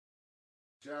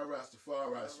Chant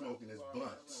Rastafari smoking his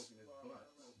blunts.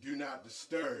 Do not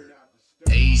disturb.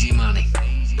 Easy money.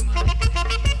 Easy money.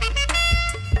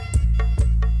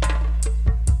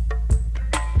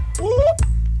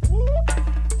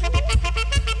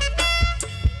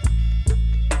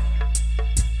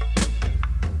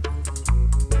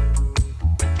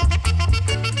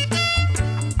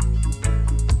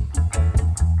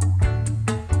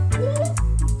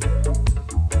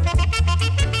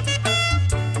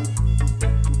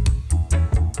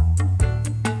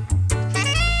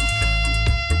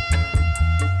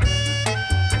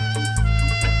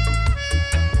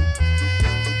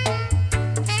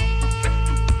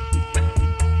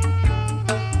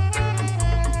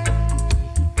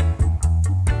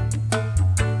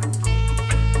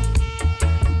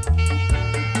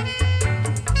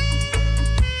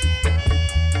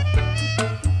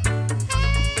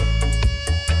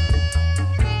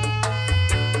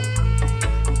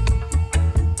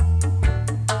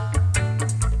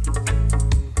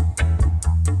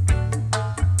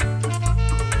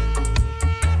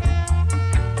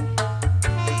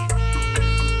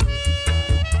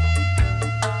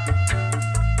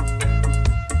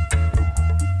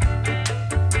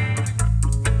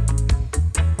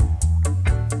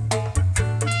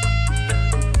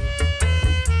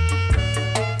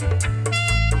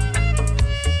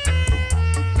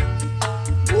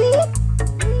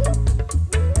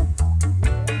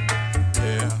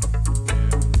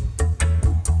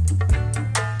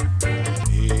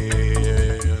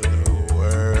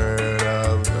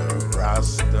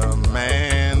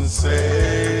 Rastaman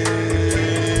say,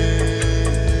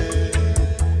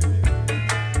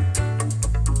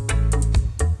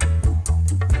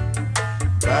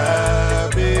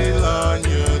 Babylon,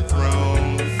 your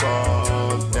throne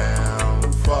fall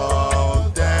down, fall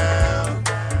down.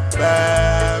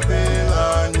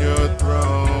 Babylon, your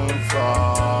throne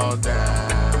fall down.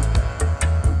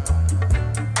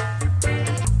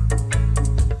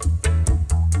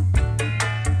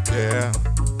 Yeah.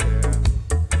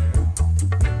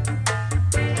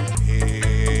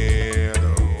 Hear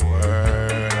the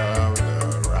word of the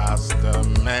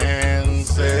Rastaman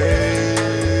say,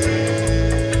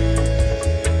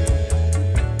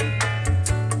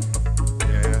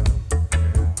 yeah.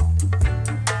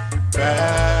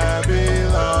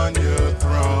 Babylon, your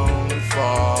throne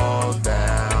fall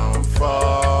down,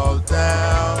 fall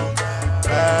down.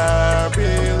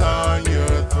 Babylon,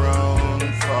 your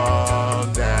throne fall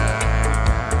down.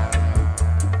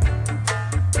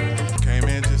 Came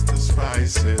in just to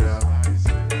spice it up.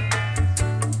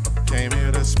 Came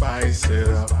here to spice it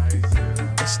up.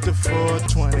 Mr.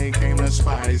 420 came to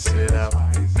spice it up.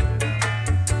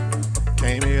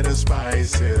 Came here to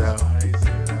spice it up.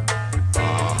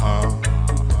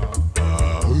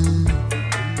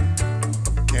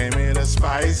 Came here to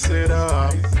spice it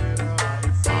up.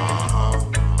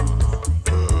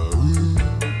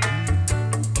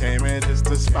 Came here just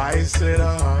to spice it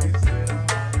up.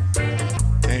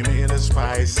 Came here to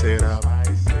spice it up.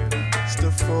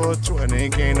 Mr. 420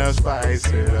 came to spice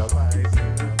it up.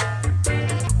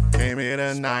 Came here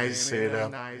to nice it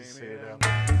up.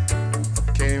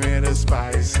 Came here to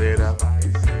spice it up.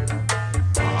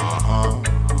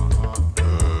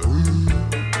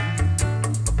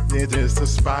 Yeah, just to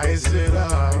spice it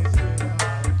up.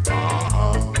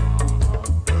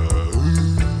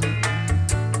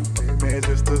 Came here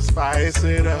just to spice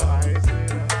it up.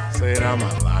 Said I'm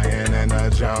a lion in the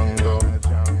jungle.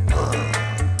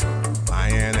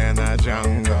 Lion in the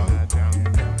jungle.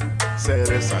 Said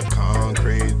it's a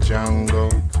concrete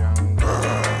jungle.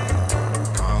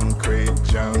 Concrete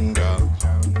jungle.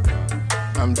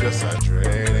 I'm just a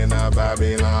dread in a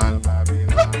Babylon.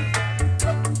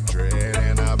 Dread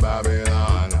in a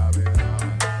Babylon.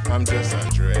 I'm just a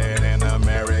dread in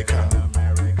America.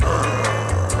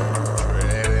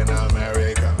 Dread in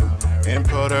America. In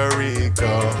Puerto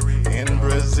Rico. In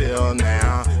Brazil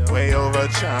now. Way over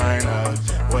China.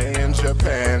 Way in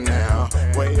Japan now.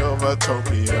 Way over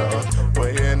Tokyo.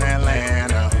 Way in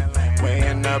Atlanta. Way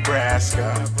in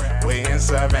Nebraska. Way in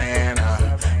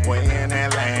Savannah. Way in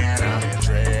Atlanta.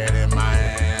 Dread in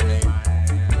Miami.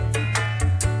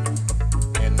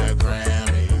 In the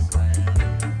Grammys.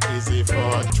 Easy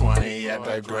 420 at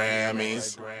the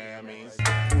Grammys.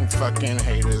 Fucking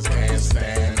haters can't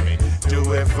stand me.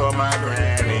 Do it for my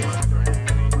granny.